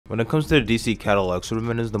When it comes to the DC catalog,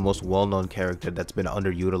 Superman is the most well-known character that's been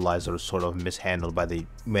underutilized or sort of mishandled by the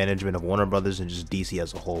management of Warner Brothers and just DC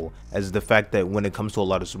as a whole, as the fact that when it comes to a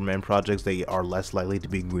lot of Superman projects, they are less likely to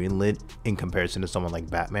be greenlit in comparison to someone like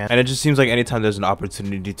Batman. And it just seems like anytime there's an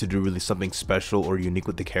opportunity to do really something special or unique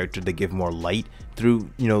with the character, they give more light through,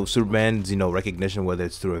 Superman's, recognition, whether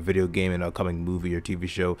it's through a video game, an upcoming movie or TV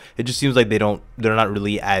show. It just seems like they're not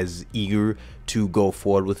really as eager to go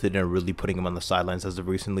forward with it and really putting him on the sidelines as of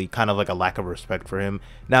recently, kind of like a lack of respect for him.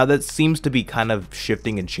 Now that seems to be kind of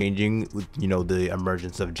shifting and changing with, the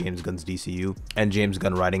emergence of James Gunn's DCU and James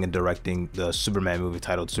Gunn writing and directing the Superman movie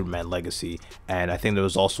titled Superman Legacy. And I think there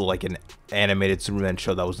was also like an animated Superman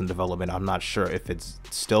show that was in development. I'm not sure if it's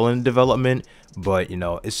still in development, but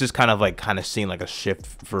it's just kind of seeing like a shift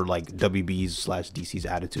for like WB's/DC's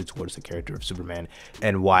attitude towards the character of Superman,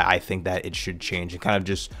 and why I think that it should change, and kind of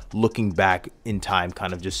just looking back in time,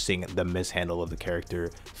 kind of just seeing the mishandle of the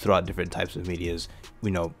character throughout different types of medias,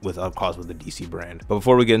 with the DC brand. But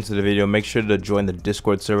before we get into the video, make sure to join the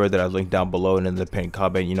Discord server that I've linked down below and in the pinned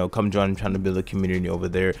comment. Come join. I'm trying to build a community over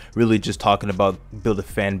there, really just build a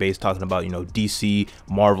fan base, talking about DC,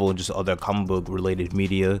 Marvel, and just other comic book related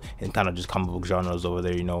media and kind of just comic book genres over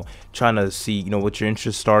there. Trying to see what your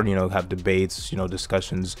interests are, have debates,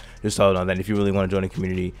 discussions, just all on that. If you really want to join a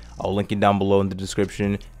community, I'll link it down below in the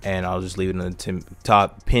description, and I'll just leave it in the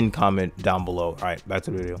top pinned comment down below. All right, back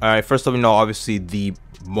to the video. All right, first up, obviously the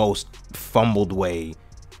most fumbled way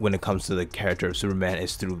when it comes to the character of Superman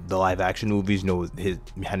is through the live action movies, with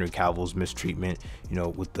Henry Cavill's mistreatment,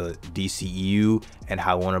 with the DCEU, and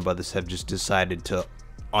how Warner Brothers have just decided to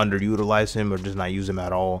underutilize him or just not use him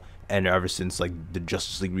at all. And ever since like the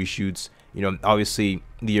Justice League reshoots, obviously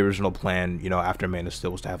the original plan, after Man of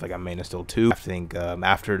Steel was to have like a Man of Steel 2. I think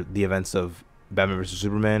after the events of Batman vs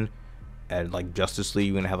Superman and like Justice League,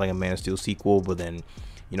 you're gonna have like a Man of Steel sequel. But then,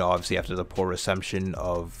 obviously after the poor reception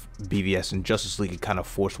of BVS and Justice League, it kind of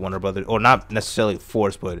forced Warner Brothers, or not necessarily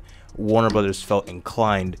forced, but Warner Brothers felt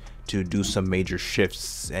inclined to do some major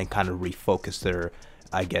shifts and kind of refocus their,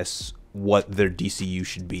 I guess, what their DCU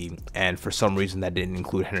should be. And for some reason that didn't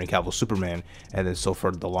include Henry Cavill's Superman. And then so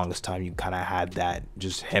for the longest time you kind of had that,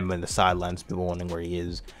 just him in the sidelines, people wondering where he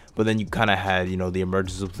is. But then you kind of had the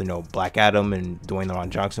emergence of Black Adam, and Dwayne The Rock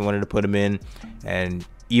Johnson wanted to put him in. And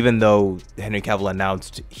even though Henry Cavill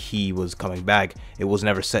announced he was coming back, it was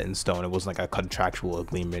never set in stone. It wasn't like a contractual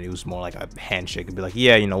agreement. It was more like a handshake and be like,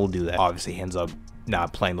 yeah, we'll do that. Obviously he ends up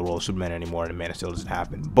not playing the role of Superman anymore, and Man of Steel doesn't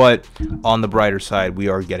happen. But on the brighter side, we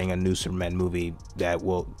are getting a new Superman movie that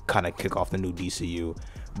will kind of kick off the new DCU.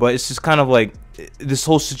 But it's just kind of like, this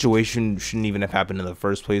whole situation shouldn't even have happened in the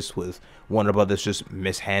first place, with Warner Brothers just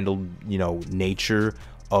mishandled nature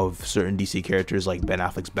of certain DC characters like Ben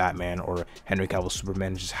Affleck's Batman or Henry Cavill's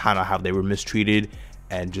Superman, just kind of how they were mistreated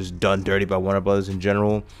and just done dirty by Warner Brothers in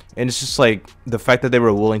general. And it's just like the fact that they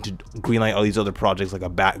were willing to greenlight all these other projects like a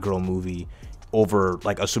Batgirl movie over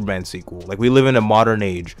like a Superman sequel. Like, we live in a modern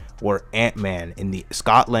age where Ant-Man in the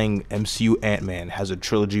Scott Lang MCU Ant-Man has a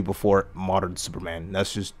trilogy before modern Superman.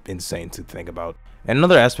 That's just insane to think about. And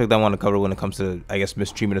another aspect I want to cover when it comes to, I guess,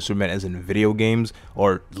 mistreatment of Superman is in video games,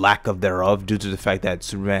 or lack of thereof, due to the fact that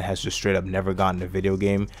Superman has just straight up never gotten a video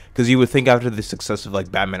game. Because you would think after the success of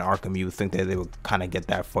like Batman Arkham, you would think that they would kind of get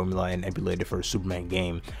that formula and emulate it for a Superman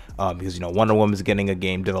game. Because Wonder Woman's getting a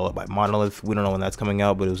game developed by Monolith. We don't know when that's coming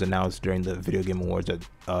out, but it was announced during the Video Game Awards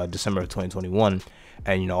at December of 2021.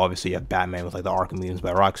 And obviously you have Batman with like the Arkham games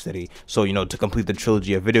by Rocksteady. So to complete the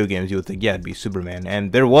trilogy of video games, you would think, yeah, it'd be Superman.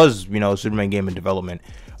 And there was a Superman game in development.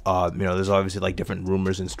 There's obviously like different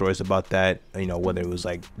rumors and stories about that, whether it was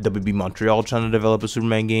like WB Montreal trying to develop a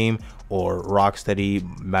Superman game, or Rocksteady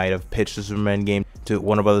might have pitched a Superman game to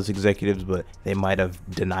Warner Brothers executives, but they might have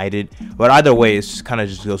denied it. But either way, it's kind of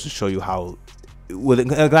just goes to show you how,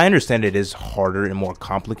 I understand it is harder and more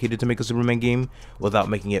complicated to make a Superman game without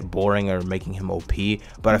making it boring or making him OP,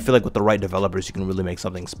 but I feel like with the right developers you can really make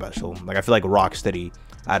something special. Like, I feel like Rocksteady,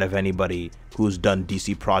 out of anybody who's done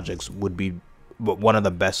DC projects, would be one of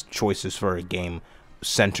the best choices for a game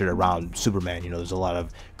centered around Superman. There's a lot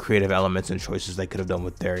of creative elements and choices they could have done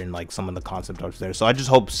with there, and like some of the concept arts there. So I just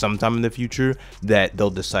hope sometime in the future that they'll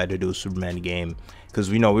decide to do a Superman game, because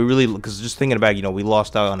because just thinking about we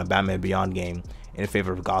lost out on a Batman Beyond game, in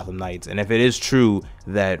favor of Gotham Knights. And if it is true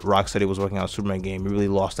that Rocksteady was working on a Superman game, he really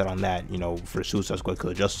lost out on that, you know, for Suicide Squad Kill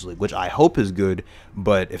the Justice League, which I hope is good.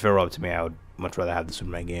 But if it were up to me, I would much rather have the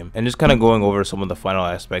Superman game. And just kind of going over some of the final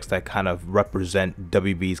aspects that kind of represent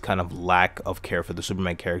WB's kind of lack of care for the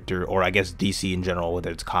Superman character, or I guess DC in general,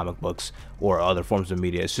 whether it's comic books or other forms of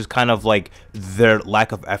media. It's just kind of like their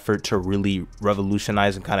lack of effort to really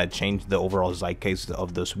revolutionize and kind of change the overall zeitgeist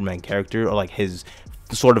of the Superman character, or like his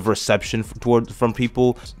sort of reception from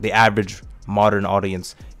people. The average modern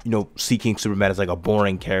audience, you know, seeking Superman as like a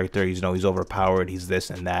boring character. He's, you know, he's overpowered, he's this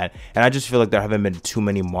and that. And I just feel like there haven't been too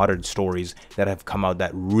many modern stories that have come out that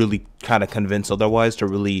really kind of convince otherwise, to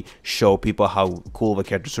really show people how cool of a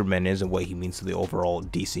character Superman is and what he means to the overall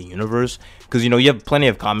DC universe. Because, you know, you have plenty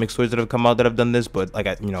of comic stories that have come out that have done this, but like,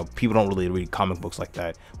 you know, people don't really read comic books like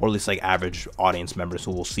that, or at least like average audience members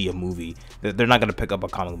who will see a movie, they're not going to pick up a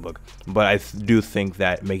comic book. But I do think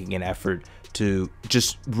that making an effort to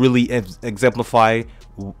just really exemplify,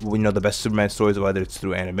 you know, the best Superman stories, whether it's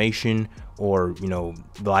through animation or, you know,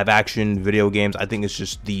 live action video games, I think it's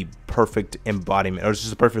just the perfect embodiment, or it's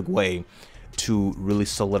just a perfect way to really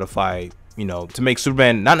solidify, you know, to make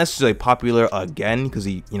Superman not necessarily popular again, because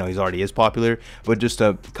he, you know, he's already is popular, but just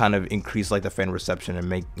to kind of increase like the fan reception and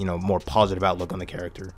make, you know, more positive outlook on the character.